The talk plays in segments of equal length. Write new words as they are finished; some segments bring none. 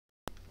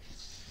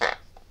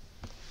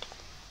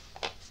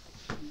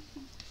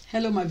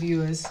Hello my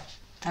viewers,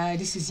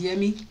 this is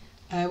Yemi.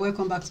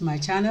 Welcome back to my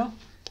channel,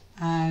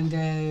 and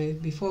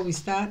before we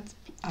start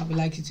I would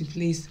like you to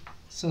please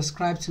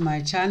subscribe to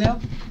my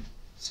channel.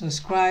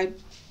 Subscribe,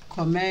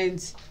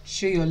 comment,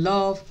 show your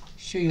love,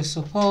 show your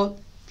support.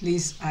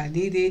 Please, I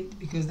need it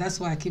because that's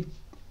why I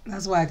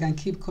can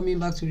keep coming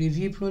back to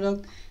review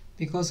product,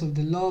 because of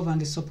the love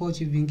and the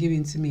support you've been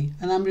giving to me,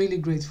 and I'm really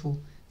grateful.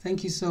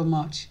 Thank you so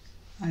much,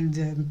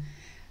 and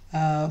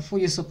for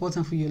your support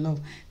and for your love.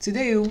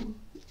 Today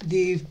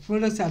the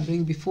products I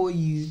bring before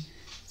you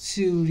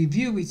to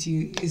review with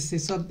you is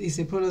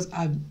a product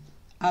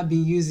I've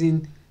been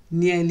using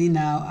nearly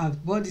now.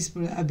 I've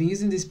been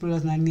using this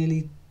product now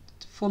nearly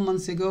 4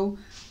 months ago,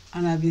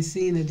 and I've been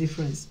seeing a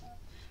difference.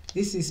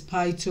 This is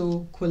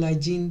Phyto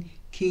Collagen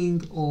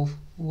King of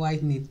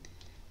Whitening.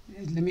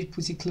 Let me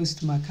put it close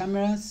to my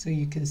camera so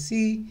you can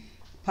see.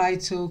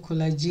 Phyto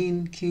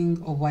Collagen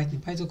King of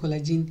Whitening. Phyto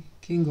Collagen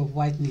King of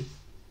Whitening.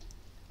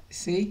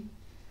 See,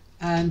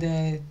 and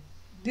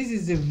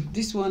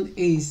this one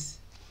is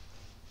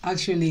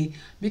actually,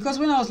 because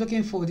when I was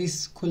looking for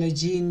this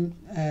collagen,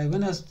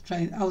 when I was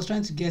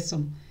trying to get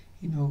some,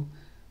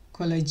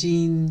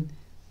 collagen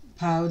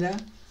powder,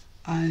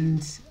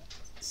 and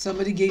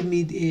somebody gave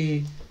me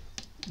the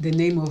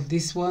name of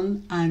this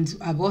one, and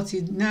I bought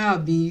it. Now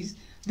this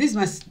is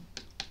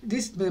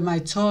my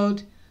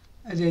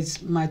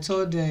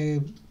third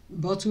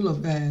bottle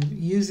of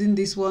using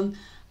this one,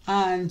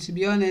 and to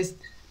be honest,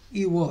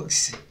 it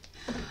works.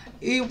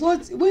 The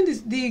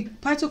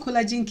Phyto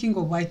Collagen King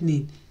of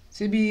Whitening,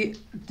 to be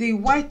the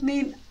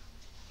whitening,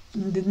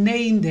 the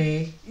name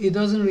there, it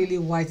doesn't really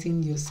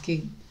whiten your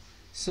skin.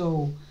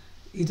 So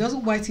it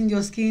doesn't whiten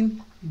your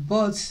skin,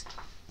 but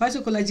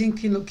Phyto Collagen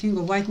King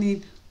of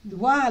Whitening,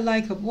 what I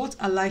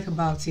like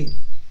about it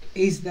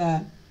is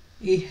that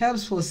it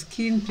helps for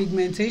skin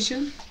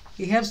pigmentation.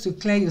 It helps to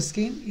clear your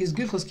skin. It's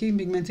good for skin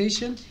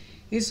pigmentation.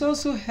 It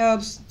also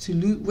helps to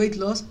lose weight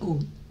loss.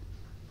 Oh,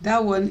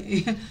 that one,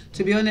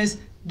 to be honest,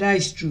 that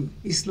is true.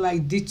 It's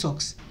like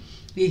detox.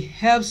 It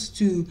helps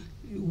to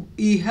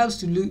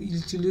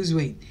lose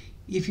weight.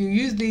 If you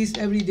use this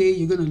every day,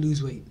 you're going to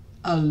lose weight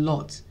a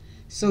lot.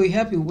 So it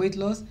helps in weight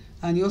loss,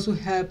 and it also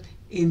helps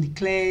in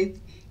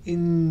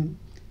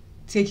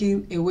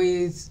taking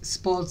away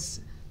spots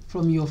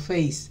from your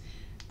face,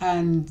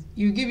 and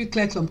you give you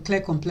clear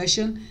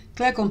complexion,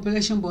 but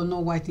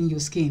not whitening your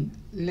skin.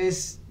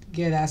 Let's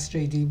get that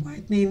straight. The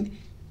whitening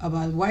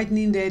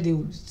there,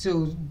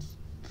 so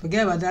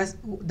forget about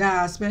that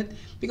aspect,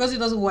 because it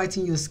doesn't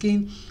whiten your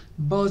skin,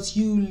 but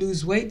you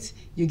lose weight,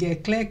 you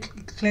get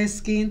clear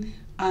skin,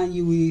 and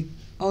you will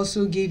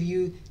also give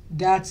you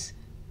that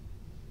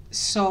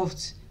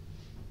soft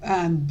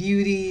and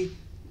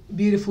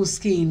beautiful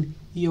skin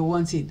you're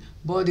wanting.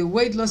 But the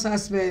weight loss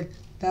aspect,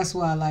 that's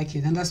why I like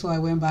it, and that's why I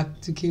went back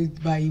to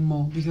keep buying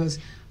more, because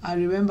I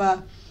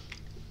remember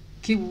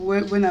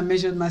when I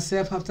measured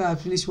myself after I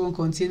finished one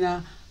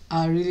container,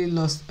 I really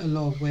lost a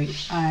lot of weight.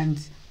 And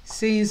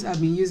since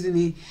I've been using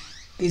it,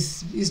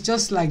 it's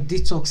just like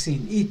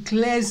detoxing. It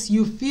cleanses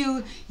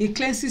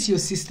your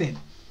system.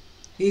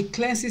 It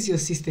cleanses your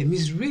system.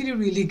 It's really,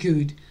 really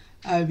good.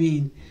 I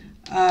mean,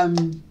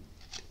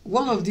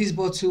 one of these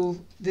bottles,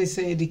 they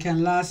say they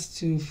can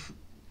last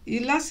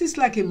it lasts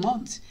like a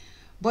month.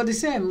 But they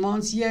say a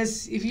month,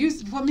 yes.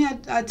 For me,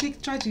 I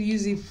try to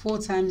use it 4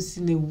 times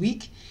in a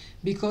week,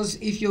 because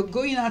if you're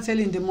going out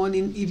early in the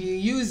morning, if you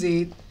use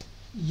it,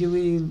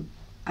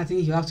 I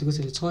think you have to go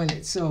to the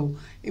toilet. So,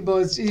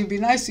 but it'd be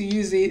nice to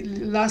use it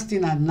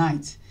lasting at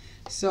night.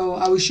 So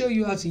I will show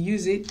you how to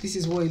use it. This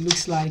is what it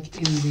looks like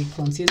in the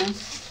container.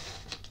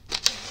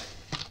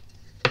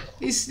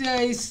 It's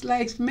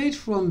like made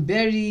from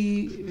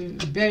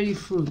berry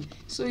fruit.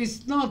 So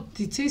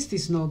the taste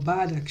is not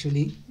bad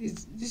actually.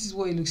 This is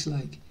what it looks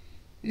like.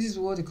 This is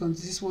what it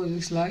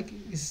looks like.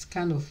 It's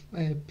kind of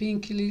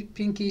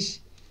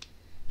pinkish.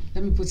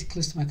 Let me put it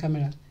close to my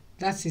camera.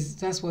 That's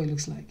what it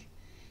looks like.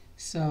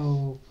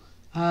 So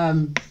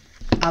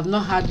I've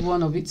not had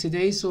one of it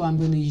today, so I'm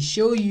going to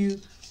show you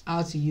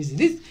how to use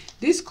it.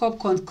 This cup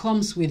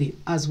comes with it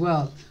as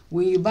well.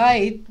 When you buy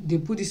it, they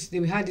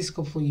had this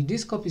cup for you.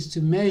 This cup is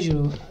to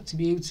measure, to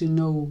be able to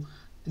know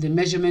the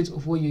measurement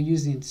of what you're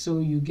using, so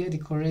you get the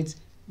correct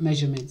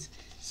measurement.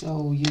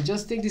 So you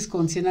just take this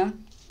container.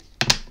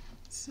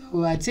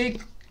 So I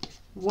take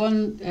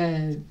one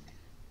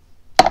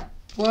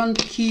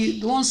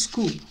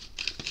scoop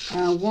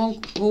and one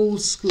whole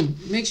scoop.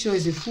 Make sure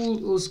it's a full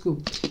whole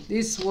scoop.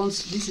 This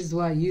is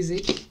why I use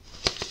it.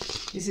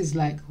 This is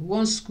like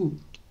 1 scoop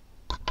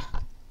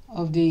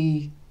of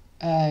the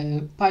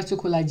Phyto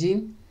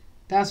Collagen.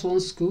 That's 1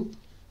 scoop.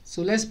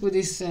 So let's put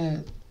this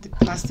the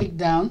plastic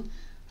down.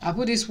 I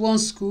put this 1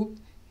 scoop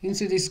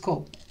into this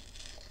cup.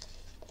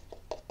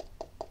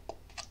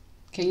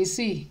 Can you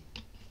see?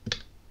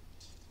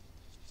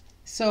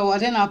 So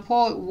then I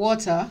pour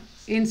water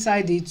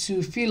inside it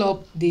to fill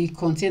up the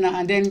container,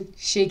 and then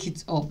shake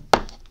it up.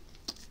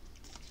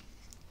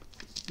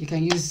 You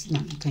can use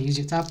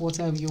your tap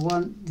water if you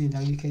want.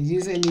 You can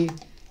use any,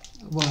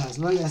 well, as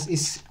long as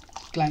it's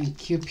like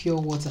pure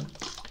water.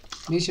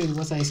 Make sure the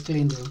water is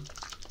clean though.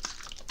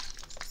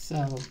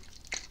 So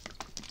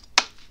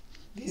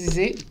this is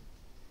it.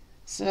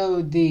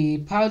 So the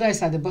powder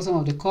is at the bottom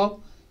of the cup,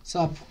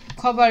 so I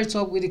cover it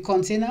up with the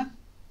container.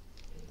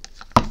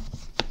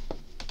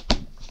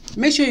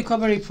 Make sure you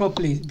cover it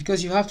properly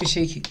because you have to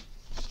shake it.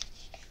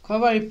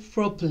 Cover it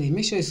properly,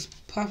 make sure it's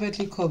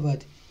perfectly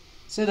covered,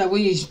 so that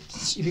when you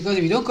because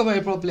if you don't cover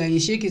it properly and you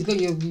shake it,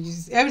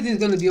 everything's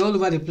going to be all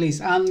over the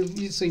place,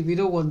 and so we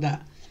don't want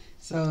that.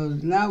 So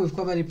now we've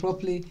covered it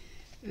properly.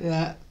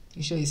 Make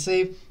sure it's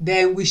safe.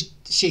 Then we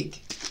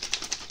shake.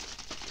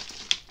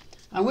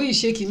 And when you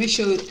shake it, make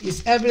sure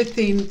it's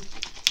everything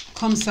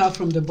comes out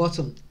from the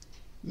bottom.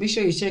 Make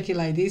sure you check it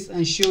like this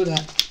and show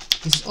that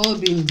it's all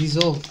been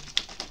dissolved.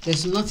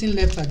 There's nothing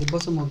left at the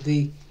bottom of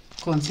the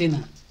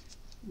container.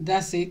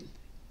 That's it.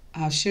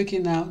 I've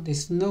shaken now.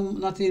 There's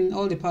nothing.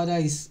 All the powder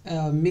is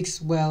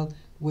mixed well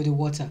with the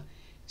water,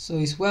 so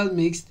it's well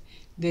mixed.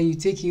 Then you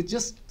take it.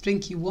 Just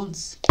drink it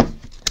once.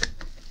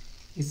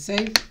 It's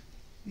safe.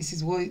 This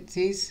is what it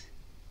is.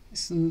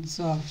 So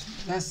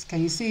that's,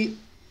 can you see?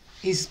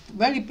 It's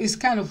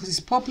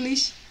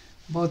purplish,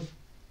 but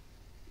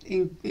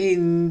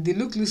in the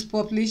look looks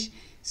purplish.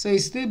 So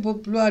it's still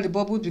blow out the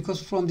bubbles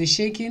because from the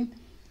shaking.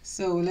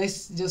 So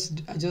let's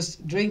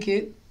just drink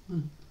it.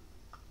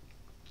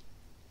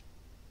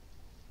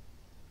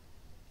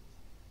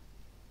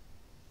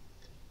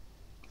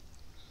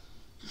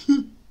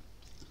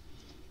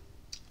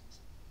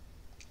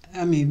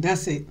 I mean,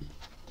 that's it.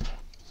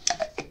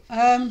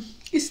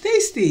 It's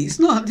tasty. It's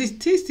not, the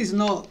taste is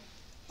not,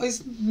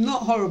 it's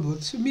not horrible.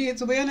 To me,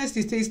 to be honest,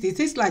 it's tasty. It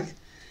tastes like,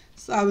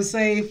 so I would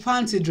say,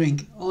 fancy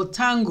drink or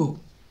tango.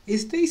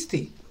 It's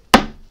tasty,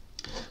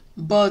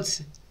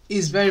 but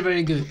it's very,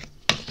 very good.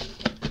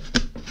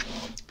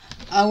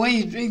 And when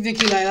you drink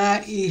it like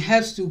that, it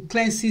helps to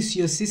cleanses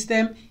your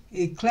system.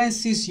 It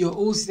cleanses your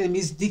whole system.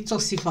 It's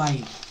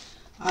detoxifying.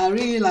 I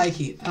really like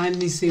it,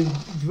 and it's a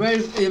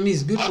very,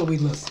 it's good for weight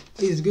loss.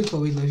 It's good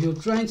for weight loss. If you're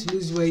trying to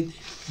lose weight,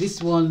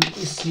 this one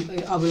is,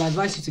 I will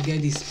advise you to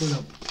get this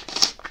product.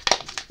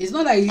 It's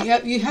not like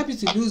you help you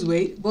to lose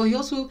weight, but it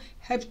also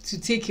helps to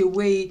take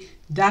away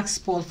dark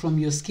spot from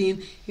your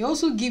skin. It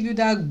also gives you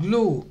that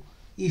glow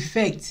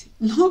effect,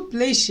 not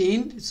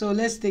bleaching. So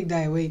let's take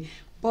that away.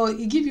 But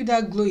it gives you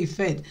that glow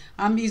effect.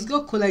 It's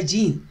got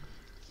collagen.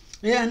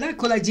 Yeah, and that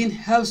collagen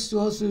helps to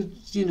also,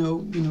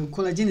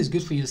 collagen is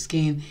good for your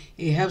skin.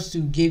 It helps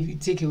to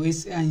take away,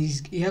 and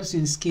it helps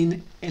in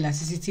skin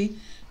elasticity,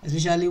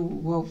 especially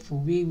for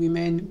we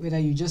women. Whether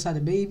you just had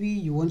a baby,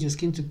 you want your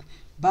skin to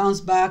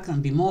bounce back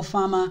and be more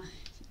firmer.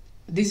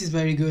 This is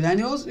very good, and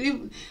it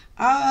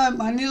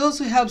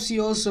also helps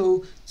you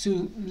also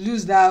to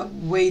lose that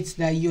weight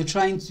that you're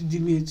trying to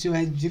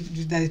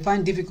that you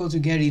find difficult to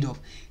get rid of.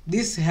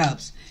 This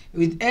helps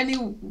with any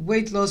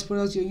weight loss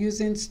products you're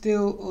using.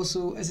 Still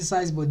also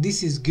exercise, but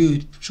this is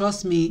good.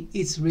 Trust me,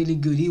 it's really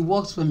good. It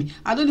works for me.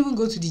 I don't even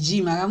go to the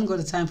gym. I haven't got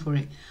the time for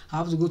it. I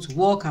have to go to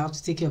work. I have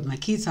to take care of my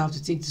kids. I have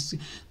to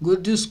go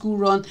do school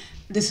run.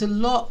 There's a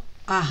lot.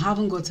 I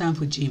haven't got time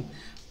for gym,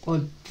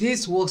 but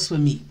this works for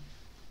me.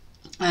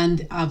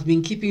 And I've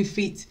been keeping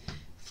fit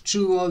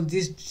through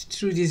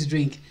this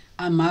drink,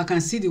 and I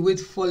can see the weight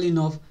falling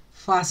off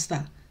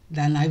faster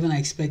than I even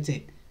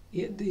expected.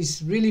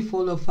 It's really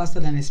fall off faster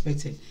than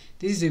expected.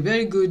 This is a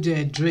very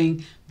good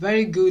drink,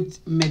 very good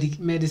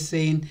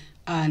medicine,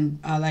 and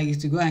I like you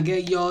to go and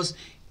get yours.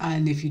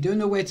 And if you don't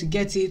know where to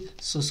get it,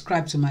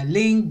 subscribe to my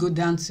link. Go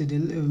down to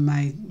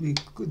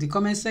the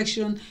comment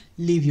section,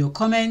 leave your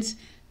comments,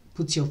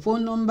 put your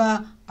phone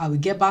number. I will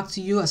get back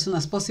to you as soon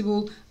as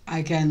possible.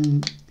 I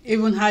can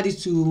even add it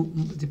to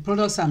the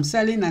products I'm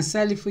selling and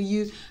sell it for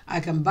you. I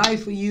can buy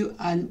for you,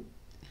 and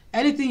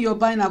anything you're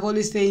buying, I've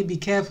always said, be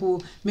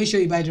careful. Make sure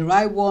you buy the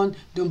right one.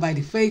 Don't buy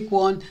the fake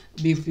one.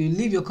 If you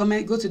leave your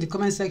comment, go to the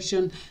comment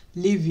section,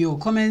 leave your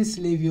comments,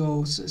 leave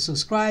your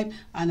subscribe,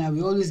 and I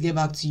will always get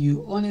back to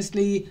you.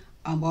 Honestly,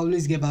 I'll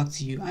always get back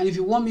to you. And if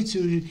you want me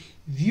to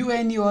review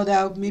any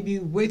other maybe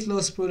weight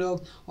loss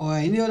product or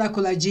any other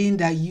collagen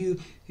that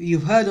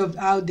you've heard of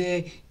out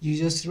there, you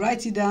just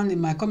write it down in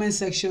my comment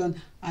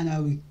section, and I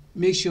will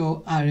make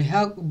sure I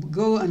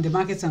go on the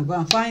market and go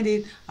and find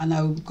it, and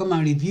I will come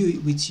and review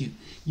it with you.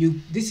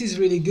 This is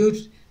really good,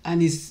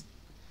 and this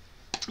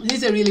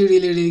is a really,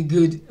 really, really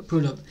good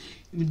product.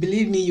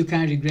 Believe me, you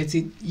can't regret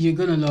it. You're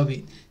gonna love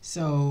it.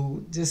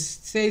 So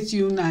just stay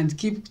tuned and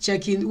keep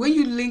checking. When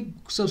you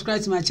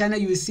subscribe to my channel,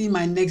 you will see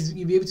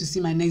you'll be able to see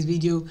my next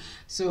video.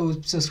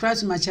 So subscribe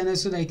to my channel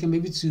so that you can be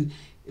able to,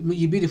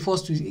 you'll be the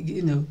first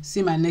to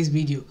see my next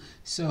video.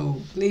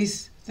 So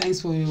please, thanks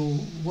for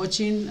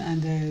watching,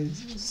 and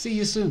see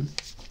you soon.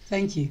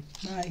 Thank you.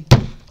 Bye.